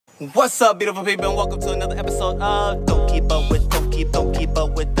What's up, beautiful people, and welcome to another episode of Don't Keep Up With the Joneses. Don't keep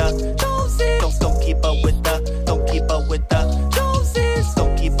up with the Joneses. Don't keep up with the Joneses.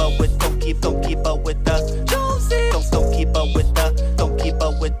 Don't keep up with the Joneses. Don't keep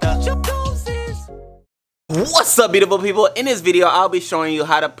up with the Joneses. What's up, beautiful people? In this video, I'll be showing you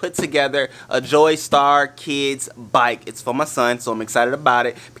how to put together a Joystar kids bike. It's for my son, so I'm excited about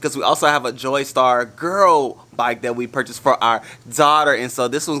it because we also have a Joystar girl bike that we purchased for our daughter, and so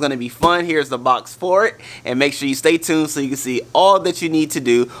this one's going to be fun. Here's the box for it, and make sure you stay tuned so you can see all that you need to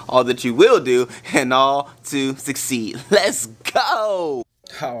do, all that you will do, and all to succeed. Let's go!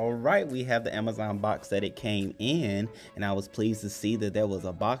 Alright, we have the Amazon box that it came in, and I was pleased to see that there was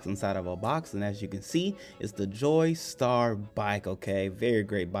a box inside of a box, and as you can see, it's the Joystar bike. Okay, very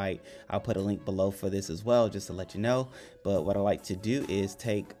great bike. I'll put a link below for this as well, just to let you know. But what I like to do is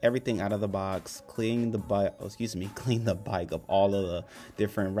take everything out of the box, clean the bike of all of the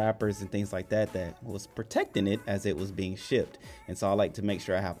different wrappers and things like that that was protecting it as it was being shipped. And so I like to make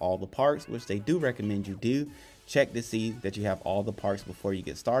sure I have all the parts, which they do recommend you do. Check to see that you have all the parts before you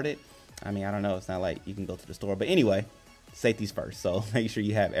get started. I mean, I don't know, it's not like you can go to the store, but anyway, safety's first. So make sure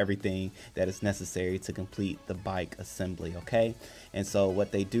you have everything that is necessary to complete the bike assembly, okay? And so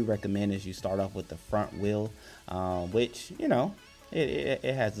what they do recommend is you start off with the front wheel, which, you know, it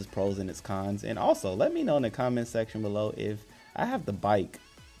has its pros and its cons. And also, let me know in the comment section below if I have the bike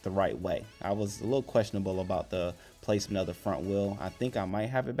the right way. I was a little questionable about the placement of the front wheel. I think I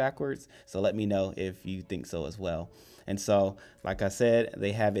might have it backwards, so let me know if you think so as well. And so, like I said,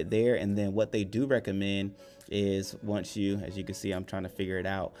 they have it there, and then what they do recommend is once you, as you can see, I'm trying to figure it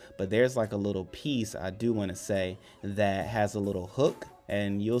out, but there's like a little piece, I do want to say, that has a little hook,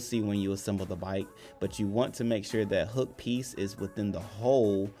 and you'll see when you assemble the bike, but you want to make sure that hook piece is within the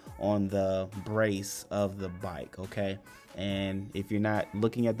hole on the brace of the bike, okay? And if you're not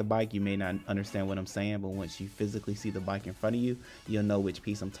looking at the bike, you may not understand what I'm saying, but once you physically see the bike in front of you, you'll know which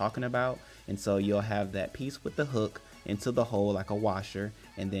piece I'm talking about. And so you'll have that piece with the hook into the hole like a washer,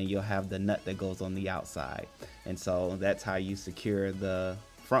 and then you'll have the nut that goes on the outside. And so that's how you secure the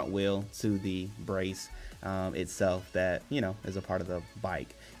front wheel to the brace itself that, you know, is a part of the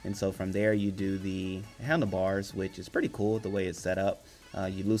bike. And so from there you do the handlebars, which is pretty cool the way it's set up.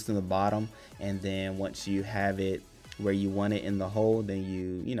 You loosen the bottom, and then once you have it where you want it in the hole, then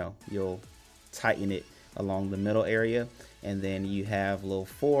you'll tighten it along the middle area, and then you have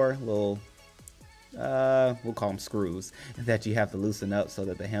four little we'll call them screws that you have to loosen up so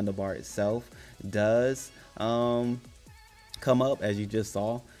that the handlebar itself does come up, as you just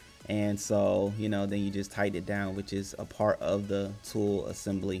saw. And so, you know, then you just tighten it down, which is a part of the tool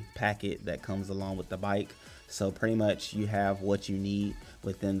assembly packet that comes along with the bike. So pretty much you have what you need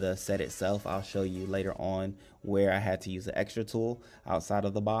within the set itself. I'll show you later on where I had to use an extra tool outside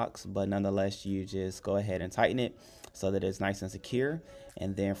of the box, but nonetheless, you just go ahead and tighten it so that it's nice and secure.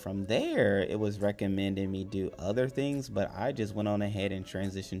 And then from there, it was recommending me do other things, but I just went on ahead and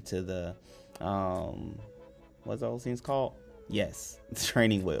transitioned to the, what's those things called? Yes,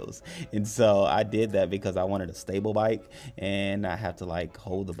 training wheels. And so I did that because I wanted a stable bike and not have to like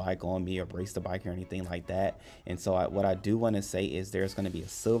hold the bike on me or brace the bike or anything like that. And so what I do want to say is there's going to be a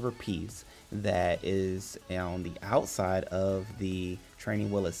silver piece that is on the outside of the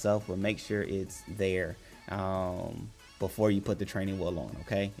training wheel itself, but make sure it's there before you put the training wheel on.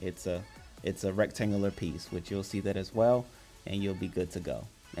 Okay, it's a rectangular piece, which you'll see that as well, and you'll be good to go.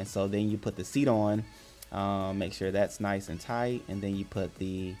 And so then you put the seat on. Make sure that's nice and tight, and then you put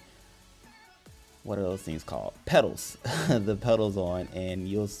the, what are those things called, pedals, the pedals on, and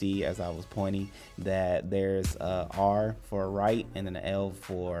you'll see as I was pointing that there's a R for right and then an L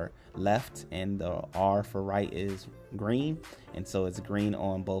for left, and the R for right is green, and so it's green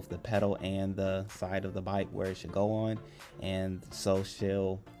on both the pedal and the side of the bike where it should go on, and so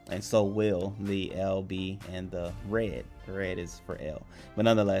will the L be, and the red is for L. But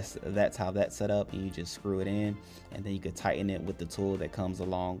nonetheless, that's how that's set up, and you just screw it in, and then you could tighten it with the tool that comes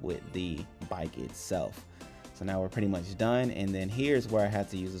along with the bike itself. So now we're pretty much done, and then here's where I had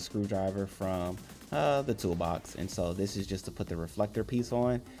to use a screwdriver from the toolbox. And so this is just to put the reflector piece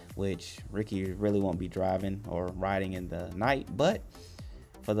on, which Ricky really won't be driving or riding in the night, but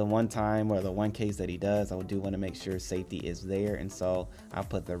for the one time or the one case that he does, I do want to make sure safety is there. And so I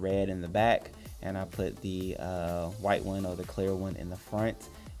put the red in the back, and I put the white one or the clear one in the front,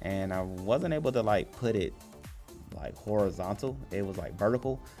 and I wasn't able to like put it like horizontal, it was like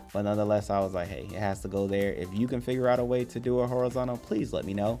vertical, but nonetheless I was like, hey, it has to go there. If you can figure out a way to do a horizontal, please let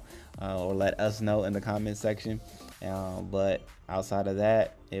me know, or let us know in the comment section. But outside of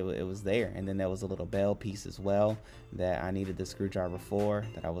that, it was there. And then there was a little bell piece as well that I needed the screwdriver for,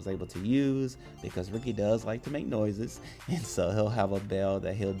 that I was able to use, because Ricky does like to make noises, and so he'll have a bell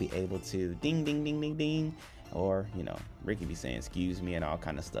that he'll be able to ding ding ding ding ding, or you know, Ricky be saying excuse me and all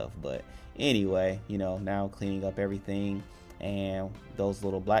kind of stuff. But anyway, you know, now cleaning up everything, and those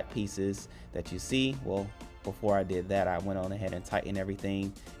little black pieces that you see, well, before I did that, I went on ahead and tightened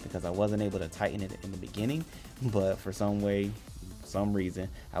everything, because I wasn't able to tighten it in the beginning, but for some reason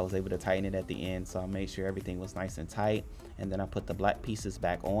I was able to tighten it at the end. So I made sure everything was nice and tight, and then I put the black pieces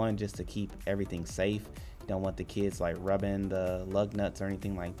back on just to keep everything safe. Don't want the kids like rubbing the lug nuts or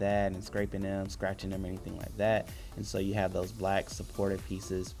anything like that, and scraping them, scratching them, anything like that. And so you have those black supportive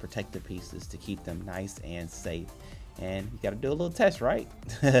pieces, protective pieces, to keep them nice and safe. And you gotta do a little test, right?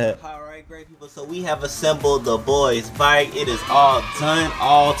 All right, great people. So we have assembled the boys' bike. It is all done.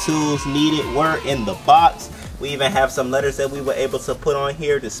 All tools needed were in the box. We even have some letters that we were able to put on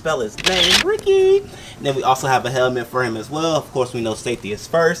here to spell his name, Ricky. And then we also have a helmet for him as well. Of course, we know safety is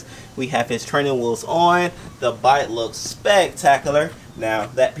first. We have his training wheels on. The bike looks spectacular. Now,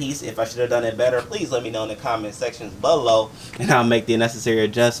 that piece, if I should have done it better, please let me know in the comment sections below, and I'll make the necessary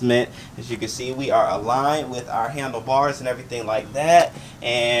adjustment. As you can see, we are aligned with our handlebars and everything like that.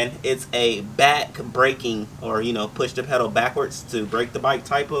 And it's a back braking, or, you know, push the pedal backwards to brake the bike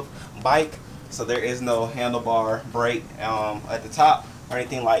type of bike. So there is no handlebar brake at the top or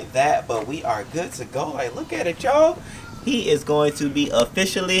anything like that, but we are good to go. Like, look at it, y'all. He is going to be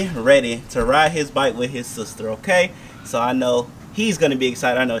officially ready to ride his bike with his sister, okay? So I know he's going to be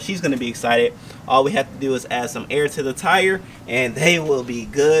excited. I know she's going to be excited. All we have to do is add some air to the tire, and they will be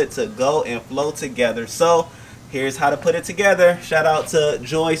good to go and flow together. So here's how to put it together. Shout out to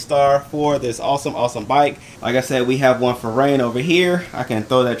Joystar for this awesome bike. Like I said, we have one for Rain over here. I can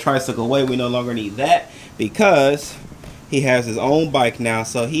throw that tricycle away. We no longer need that, because he has his own bike now.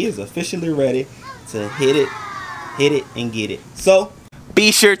 So he is officially ready to hit it and get it. So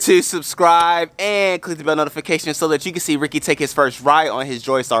be sure to subscribe and click the bell notification so that you can see Ricky take his first ride on his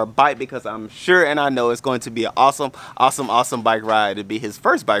Joystar bike, because I'm sure and I know it's going to be an awesome bike ride. It'll be his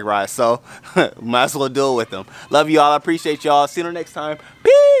first bike ride, so might as well do it with him. Love you all. I appreciate y'all. See you next time.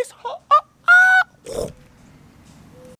 Peace.